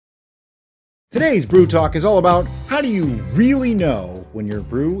Today's Brew Talk is all about how do you really know when your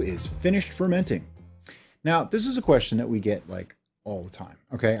brew is finished fermenting? Now, this is a question that we get like all the time,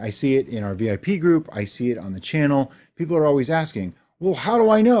 okay? I see it in our VIP group. I see it on the channel. People are always asking, well, how do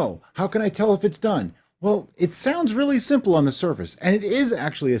I know? How can I tell if it's done? Well, it sounds really simple on the surface, and it is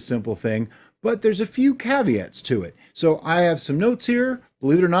actually a simple thing, but there's a few caveats to it. So I have some notes here.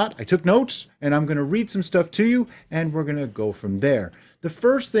 Believe it or not, I took notes, and I'm going to read some stuff to you, and we're going to go from there. The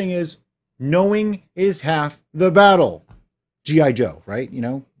first thing is, knowing is half the battle. G.I. Joe, right? You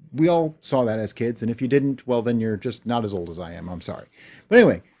know, we all saw that as kids. And if you didn't, well, then you're just not as old as I am. I'm sorry. But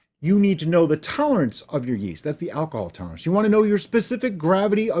anyway, you need to know the tolerance of your yeast. That's the alcohol tolerance. You want to know your specific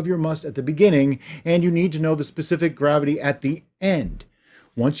gravity of your must at the beginning, and you need to know the specific gravity at the end.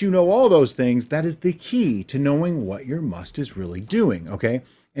 Once you know all those things, that is the key to knowing what your must is really doing, okay?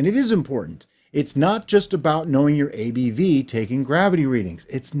 And it is important. It's not just about knowing your ABV, taking gravity readings.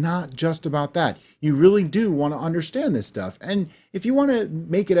 It's not just about that. You really do want to understand this stuff. And if you want to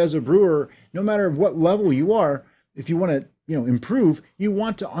make it as a brewer, no matter what level you are, if you want to, improve, you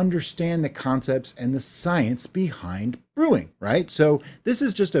want to understand the concepts and the science behind brewing, right? So this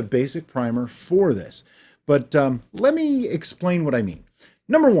is just a basic primer for this. But let me explain what I mean.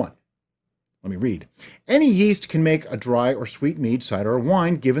 Number one, let me read. Any yeast can make a dry or sweet mead, cider, or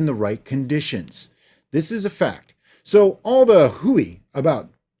wine given the right conditions. This is a fact. So all the hooey about,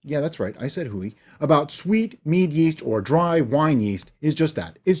 yeah, that's right, I said hooey, about sweet mead yeast or dry wine yeast is just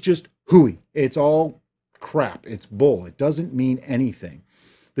that. It's just hooey. It's all crap. It's bull. It doesn't mean anything.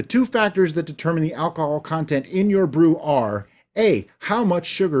 The two factors that determine the alcohol content in your brew are A, how much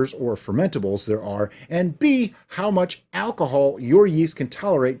sugars or fermentables there are, and B, how much alcohol your yeast can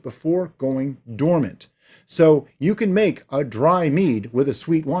tolerate before going dormant. So you can make a dry mead with a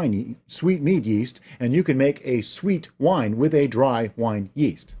sweet mead yeast, and you can make a sweet wine with a dry wine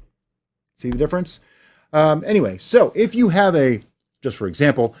yeast. See the difference? Anyway, so if you have a, just for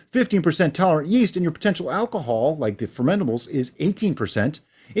example, 15% tolerant yeast and your potential alcohol, like the fermentables, is 18%,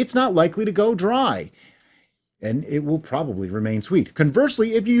 it's not likely to go dry, and it will probably remain sweet.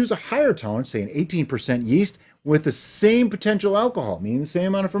 Conversely, if you use a higher tolerance, say an 18% yeast, with the same potential alcohol, meaning the same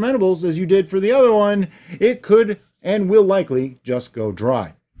amount of fermentables as you did for the other one, it could and will likely just go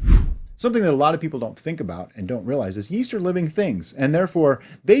dry. Something that a lot of people don't think about and don't realize is yeast are living things, and therefore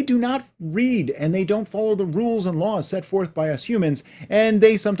they do not read and they don't follow the rules and laws set forth by us humans, and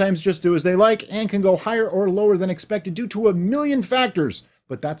they sometimes just do as they like and can go higher or lower than expected due to a million factors,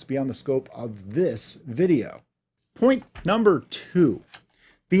 but that's beyond the scope of this video. Point number two,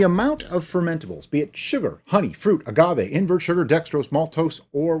 the amount of fermentables, be it sugar, honey, fruit, agave, invert sugar, dextrose, maltose,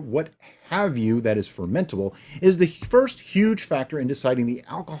 or what have you that is fermentable, is the first huge factor in deciding the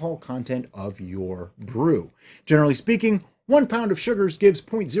alcohol content of your brew. Generally speaking, 1 pound of sugars gives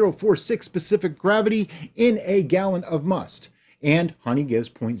 0.046 specific gravity in a gallon of must, and honey gives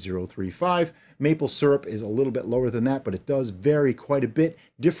 0.035. Maple syrup is a little bit lower than that, but it does vary quite a bit.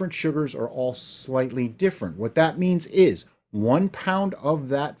 Different sugars are all slightly different. What that means is 1 pound of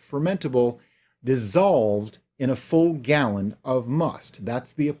that fermentable dissolved in a full gallon of must.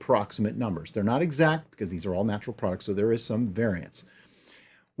 That's the approximate numbers. They're not exact because these are all natural products, so there is some variance.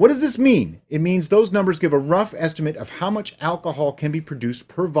 What does this mean? It means those numbers give a rough estimate of how much alcohol can be produced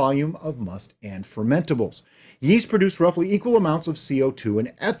per volume of must and fermentables. Yeast produce roughly equal amounts of CO2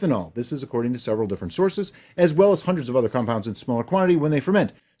 and ethanol. This is according to several different sources, as well as hundreds of other compounds in smaller quantity when they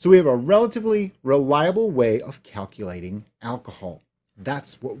ferment. So we have a relatively reliable way of calculating alcohol.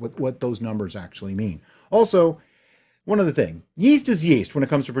 That's what those numbers actually mean. Also, one other thing, yeast is yeast when it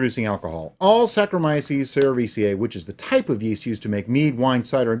comes to producing alcohol. All Saccharomyces cerevisiae, which is the type of yeast used to make mead, wine,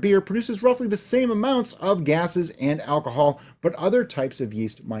 cider, and beer, produces roughly the same amounts of gases and alcohol, but other types of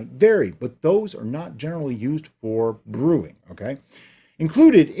yeast might vary, but those are not generally used for brewing, okay?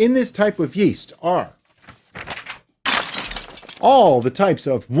 Included in this type of yeast are all the types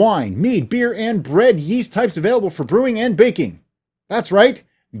of wine, mead, beer, and bread yeast types available for brewing and baking. That's right.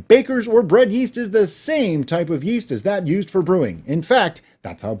 Baker's or bread yeast is the same type of yeast as that used for brewing. In fact,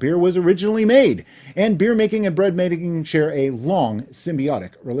 that's how beer was originally made, and beer making and bread making share a long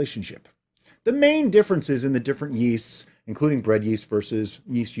symbiotic relationship. The main differences in the different yeasts, including bread yeast versus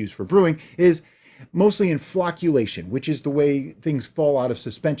yeast used for brewing, is mostly in flocculation, which is the way things fall out of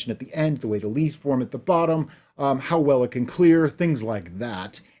suspension at the end, the way the lees form at the bottom, how well it can clear, things like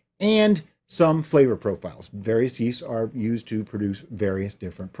that, and some flavor profiles. Various yeasts are used to produce various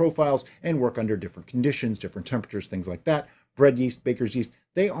different profiles and work under different conditions, different temperatures, things like that. Bread yeast, baker's yeast,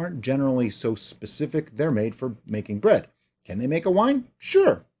 they aren't generally so specific. They're made for making bread. Can they make a wine?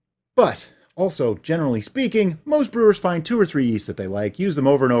 Sure. But Also, generally speaking, most brewers find 2 or 3 yeasts that they like, use them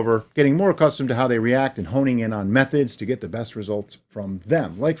over and over, getting more accustomed to how they react and honing in on methods to get the best results from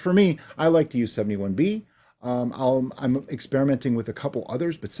them. Like for me, I like to use 71B. I'm experimenting with a couple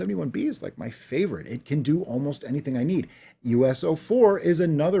others, but 71B is like my favorite. It can do almost anything I need. US04 is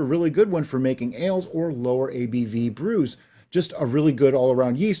another really good one for making ales or lower ABV brews. Just a really good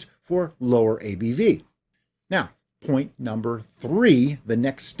all-around yeast for lower ABV. Now, point number 3, the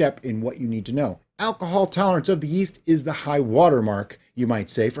next step in what you need to know. Alcohol tolerance of the yeast is the high water mark, you might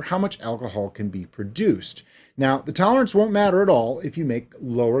say, for how much alcohol can be produced. Now, the tolerance won't matter at all if you make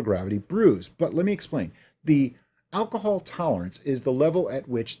lower gravity brews, but let me explain. The alcohol tolerance is the level at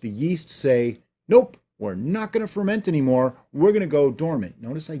which the yeast say, nope, we're not going to ferment anymore, we're going to go dormant.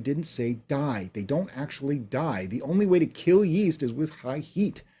 Notice I didn't say die. They don't actually die. The only way to kill yeast is with high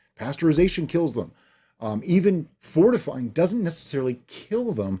heat. Pasteurization kills them. Even fortifying doesn't necessarily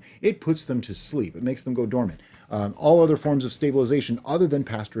kill them, it puts them to sleep. It makes them go dormant. All other forms of stabilization other than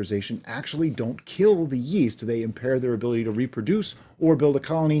pasteurization actually don't kill the yeast. They impair their ability to reproduce or build a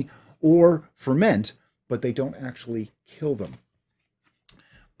colony or ferment, but they don't actually kill them.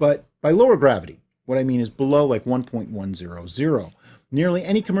 But by lower gravity, what I mean is below like 1.100. Nearly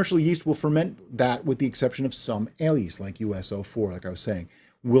any commercial yeast will ferment that, with the exception of some ale yeast like US04, like I was saying,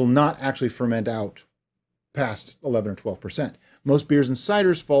 will not actually ferment out past 11 or 12%. Most beers and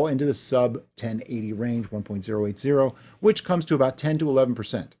ciders fall into the sub 1080 range, 1.080, which comes to about 10 to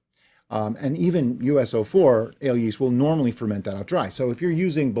 11%. And even US04 ale yeast will normally ferment that out dry. So if you're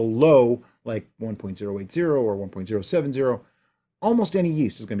using below like 1.080 or 1.070, almost any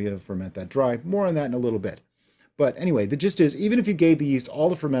yeast is going to be able to ferment that dry. More on that in a little bit. But anyway, the gist is, even if you gave the yeast all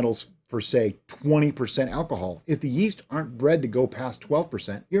the fermentals for, say, 20% alcohol, if the yeast aren't bred to go past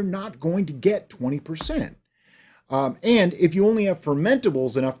 12%, you're not going to get 20%. And if you only have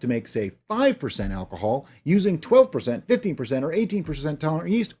fermentables enough to make, say, 5% alcohol, using 12%, 15%, or 18%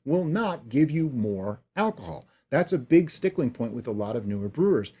 tolerant yeast will not give you more alcohol. That's a big stickling point with a lot of newer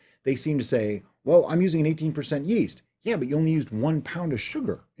brewers. They seem to say, well, I'm using an 18% yeast. Yeah, but you only used 1 pound of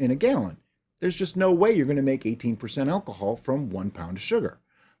sugar in a gallon. There's just no way you're going to make 18% alcohol from 1 pound of sugar.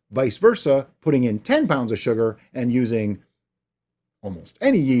 Vice versa, putting in 10 pounds of sugar and using almost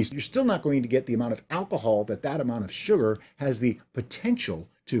any yeast, you're still not going to get the amount of alcohol that that amount of sugar has the potential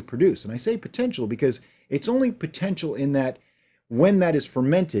to produce. And I say potential because it's only potential in that when that is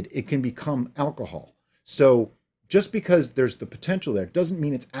fermented, it can become alcohol. So just because there's the potential there doesn't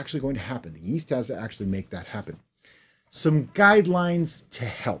mean it's actually going to happen. The yeast has to actually make that happen. Some guidelines to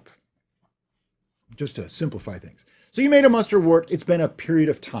help, just to simplify things. So you made a mustard wort, it's been a period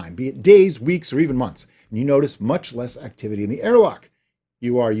of time, be it days, weeks, or even months, and you notice much less activity in the airlock.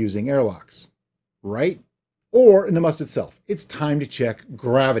 You are using airlocks, right? Or in the must itself, it's time to check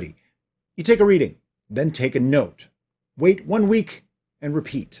gravity. You take a reading, then take a note. Wait 1 week and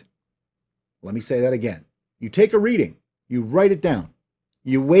repeat. Let me say that again. You take a reading, you write it down.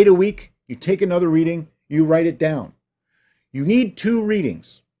 You wait a week, you take another reading, you write it down. You need 2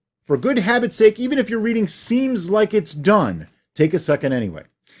 readings. For good habit's sake, even if your reading seems like it's done, take a second anyway.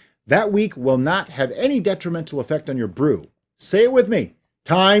 That week will not have any detrimental effect on your brew. Say it with me.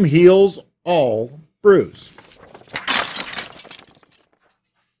 Time heals all brews.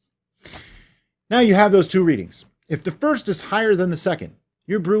 Now you have those 2 readings. If the first is higher than the second,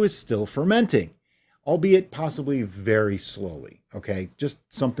 your brew is still fermenting, albeit possibly very slowly. Okay, just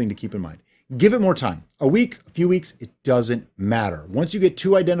something to keep in mind. Give it more time. A week, a few weeks, it doesn't matter. Once you get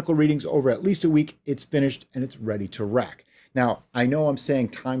 2 identical readings over at least a week, it's finished and it's ready to rack. Now, I know I'm saying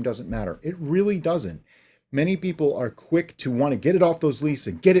time doesn't matter. It really doesn't. Many people are quick to want to get it off those leases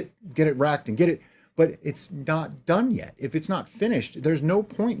and get it racked and get it, but it's not done yet. If it's not finished, there's no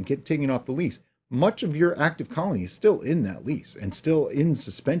point in taking it off the lease. Much of your active colony is still in that lease and still in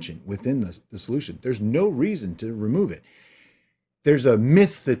suspension within the solution. There's no reason to remove it. There's a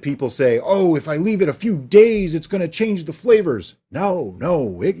myth that people say, oh, if I leave it a few days, it's going to change the flavors. No,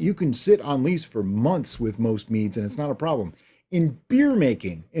 you can sit on lease for months with most meads and it's not a problem. In beer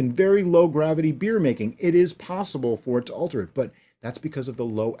making, in very low gravity beer making, it is possible for it to alter it, but that's because of the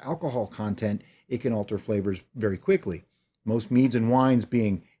low alcohol content. It can alter flavors very quickly. Most meads and wines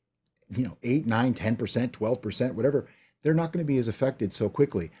being, 8, 9, 10%, 12%, whatever, they're not going to be as affected so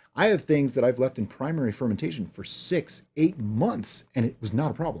quickly. I have things that I've left in primary fermentation for 6, 8 months, and it was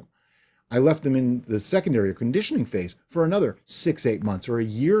not a problem. I left them in the secondary or conditioning phase for another 6, 8 months or a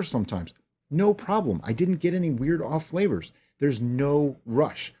year sometimes. No problem. I didn't get any weird off flavors. There's no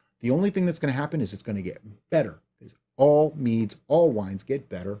rush. The only thing that's going to happen is it's going to get better. Because all meads, all wines get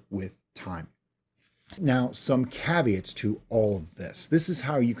better with time. Now, some caveats to all of this. This is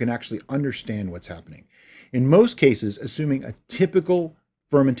how you can actually understand what's happening. In most cases, assuming a typical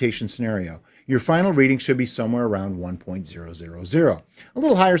fermentation scenario, your final reading should be somewhere around 1.000. A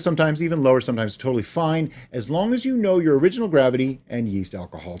little higher sometimes, even lower sometimes, totally fine, as long as you know your original gravity and yeast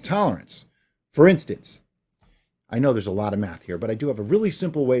alcohol tolerance. For instance, I know there's a lot of math here, but I do have a really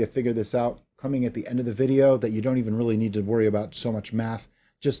simple way to figure this out coming at the end of the video that you don't even really need to worry about so much math.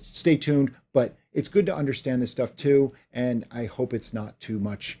 Just stay tuned, but it's good to understand this stuff too, and I hope it's not too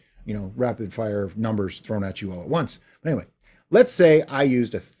much, rapid fire numbers thrown at you all at once. But anyway, let's say I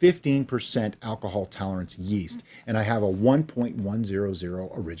used a 15% alcohol tolerance yeast, and I have a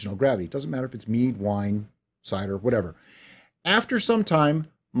 1.100 original gravity. It doesn't matter if it's mead, wine, cider, whatever. After some time,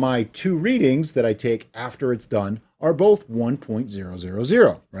 my two readings that I take after it's done are both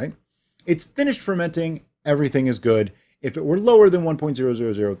 1.000, right? It's finished fermenting, everything is good. If it were lower than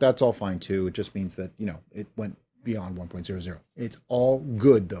 1.000, that's all fine too. It just means that, it went beyond 1.00. It's all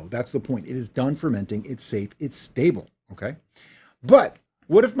good though. That's the point. It is done fermenting. It's safe. It's stable. Okay. But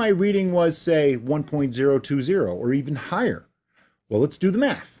what if my reading was, say, 1.020 or even higher? Well, let's do the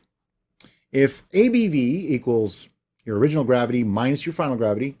math. If ABV equals your original gravity minus your final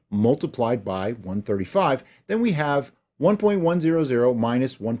gravity multiplied by 135, then we have 1.100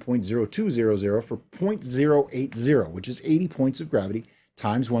 minus 1.0200 for 0.080, which is 80 points of gravity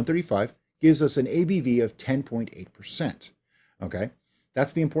times 135, gives us an ABV of 10.8%. Okay,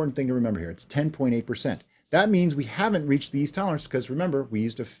 that's the important thing to remember here. It's 10.8%. That means we haven't reached the yeast tolerance because remember, we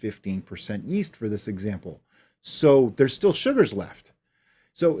used a 15% yeast for this example. So there's still sugars left.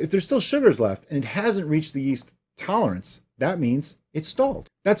 So if there's still sugars left and it hasn't reached the yeast tolerance, that means it's stalled.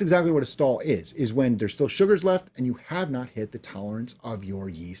 That's exactly what a stall is when there's still sugars left and you have not hit the tolerance of your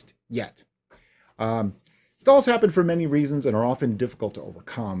yeast yet. Stalls happen for many reasons and are often difficult to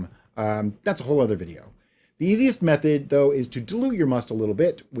overcome. That's a whole other video. The easiest method, though, is to dilute your must a little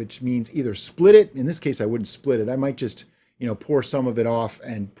bit, which means either split it. In this case, I wouldn't split it. I might just, pour some of it off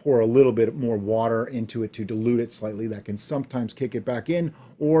and pour a little bit more water into it to dilute it slightly. That can sometimes kick it back in,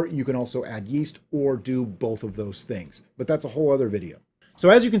 or you can also add yeast or do both of those things. But that's a whole other video. So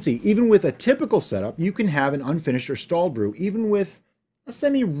as you can see, even with a typical setup, you can have an unfinished or stalled brew, even with a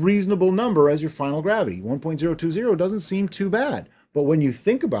semi-reasonable number as your final gravity. 1.020 doesn't seem too bad. But when you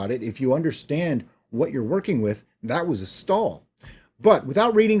think about it, if you understand what you're working with, that was a stall. But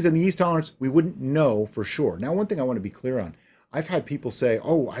without readings and the yeast tolerance, we wouldn't know for sure. Now, one thing I want to be clear on, I've had people say,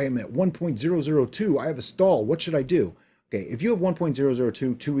 oh, I am at 1.002, I have a stall, what should I do? Okay, if you have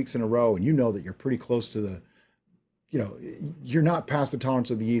 1.002 2 weeks in a row and you know that you're pretty close to the, you're not past the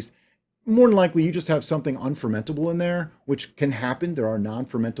tolerance of the yeast, more than likely you just have something unfermentable in there, which can happen. There are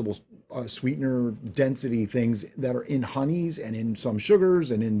non-fermentable sweetener density things that are in honeys and in some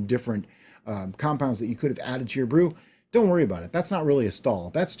sugars and in different compounds that you could have added to your brew. Don't worry about it. That's not really a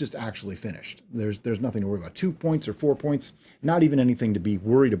stall. That's just actually finished. There's nothing to worry about. 2 points or 4 points, not even anything to be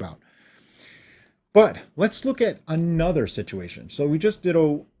worried about. But let's look at another situation. So we just did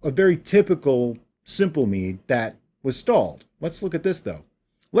a very typical simple mead that was stalled. Let's look at this though.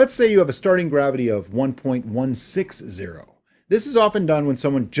 Let's say you have a starting gravity of 1.160. This is often done when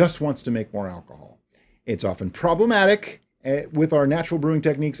someone just wants to make more alcohol. It's often problematic with our natural brewing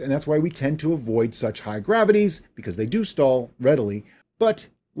techniques, and that's why we tend to avoid such high gravities, because they do stall readily. But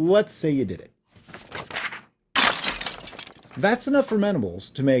let's say you did it. That's enough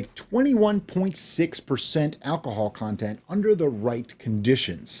fermentables to make 21.6% alcohol content under the right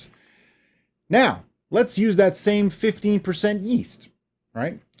conditions. Now, let's use that same 15% yeast,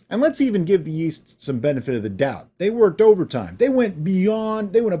 right? And let's even give the yeast some benefit of the doubt. They worked overtime. They went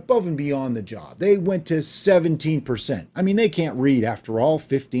above and beyond the job. They went to 17%. I mean, they can't read after all,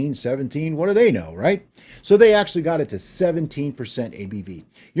 15, 17, what do they know, right? So they actually got it to 17% ABV.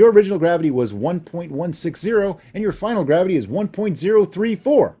 Your original gravity was 1.160 and your final gravity is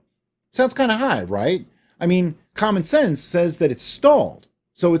 1.034. Sounds kind of high, right? I mean, common sense says that it's stalled.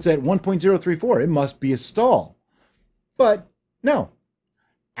 So it's at 1.034. It must be a stall. But no.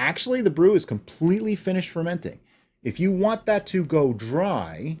 Actually, the brew is completely finished fermenting. If you want that to go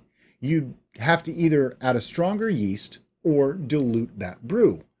dry, you have to either add a stronger yeast or dilute that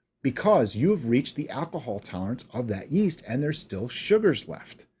brew because you've reached the alcohol tolerance of that yeast and there's still sugars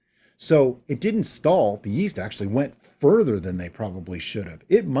left. So it didn't stall. The yeast actually went further than they probably should have.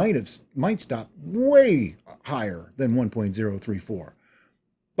 It might stop way higher than 1.034.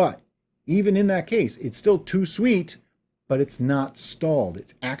 But even in that case, it's still too sweet, but it's not stalled.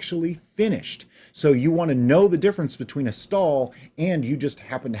 It's actually finished. So you want to know the difference between a stall and you just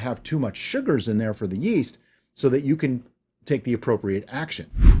happen to have too much sugars in there for the yeast so that you can take the appropriate action.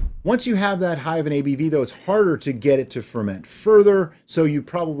 Once you have that high of an ABV, though, it's harder to get it to ferment further, so you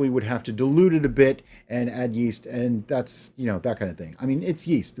probably would have to dilute it a bit and add yeast, and that's, that kind of thing. I mean, it's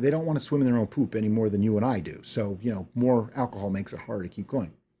yeast. They don't want to swim in their own poop any more than you and I do, so, more alcohol makes it harder to keep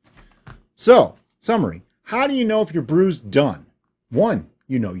going. So, summary. How do you know if your brew's done? 1,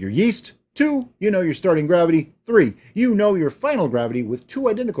 you know your yeast. 2, you know your starting gravity. 3, you know your final gravity with 2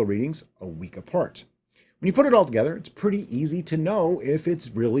 identical readings a week apart. When you put it all together, it's pretty easy to know if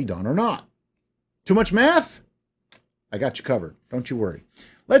it's really done or not. Too much math? I got you covered. Don't you worry.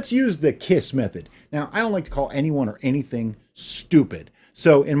 Let's use the KISS method. Now, I don't like to call anyone or anything stupid.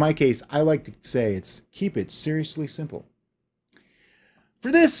 So in my case, I like to say it's keep it seriously simple.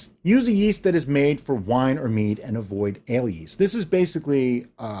 For this, use a yeast that is made for wine or mead and avoid ale yeast. This is basically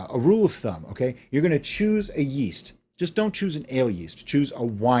a rule of thumb, okay? You're going to choose a yeast. Just don't choose an ale yeast. Choose a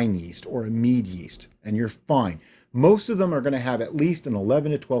wine yeast or a mead yeast, and you're fine. Most of them are going to have at least an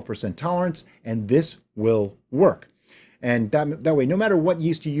 11 to 12% tolerance, and this will work. And that way, no matter what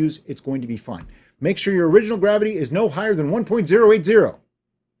yeast you use, it's going to be fine. Make sure your original gravity is no higher than 1.080.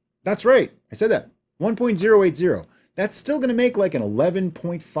 That's right. I said that. 1.080. That's still going to make like an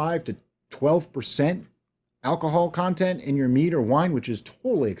 11.5 to 12% alcohol content in your mead or wine, which is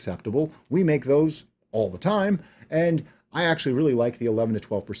totally acceptable. We make those all the time. And I actually really like the 11 to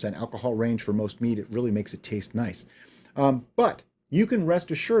 12% alcohol range for most mead. It really makes it taste nice. But you can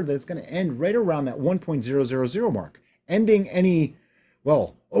rest assured that it's going to end right around that 1.000 mark. Ending any,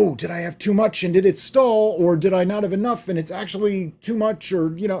 well, oh, did I have too much and did it stall? Or did I not have enough and it's actually too much?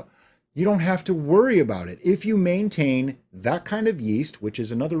 Or, you don't have to worry about it. If you maintain that kind of yeast, which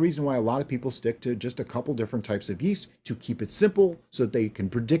is another reason why a lot of people stick to just a couple different types of yeast to keep it simple so that they can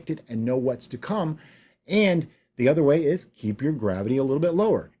predict it and know what's to come. And the other way is keep your gravity a little bit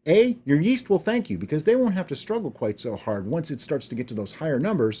lower. A, your yeast will thank you because they won't have to struggle quite so hard once it starts to get to those higher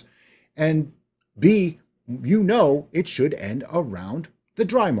numbers. And B, it should end around the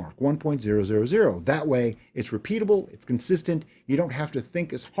dry mark, 1.000. That way it's repeatable, it's consistent, you don't have to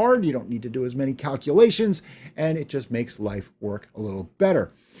think as hard, you don't need to do as many calculations, and it just makes life work a little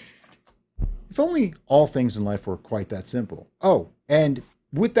better. If only all things in life were quite that simple. Oh, and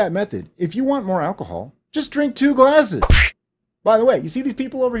with that method, if you want more alcohol, just drink 2 glasses. By the way, you see these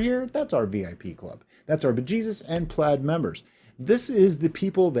people over here? That's our VIP club. That's our bejesus and plaid members. This is the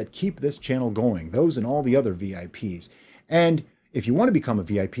people that keep this channel going, those and all the other VIPs. And if you want to become a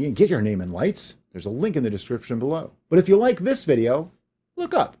VIP and get your name in lights, there's a link in the description below. But if you like this video,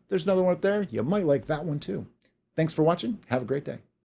 look up. There's another one up there. You might like that one too. Thanks for watching. Have a great day.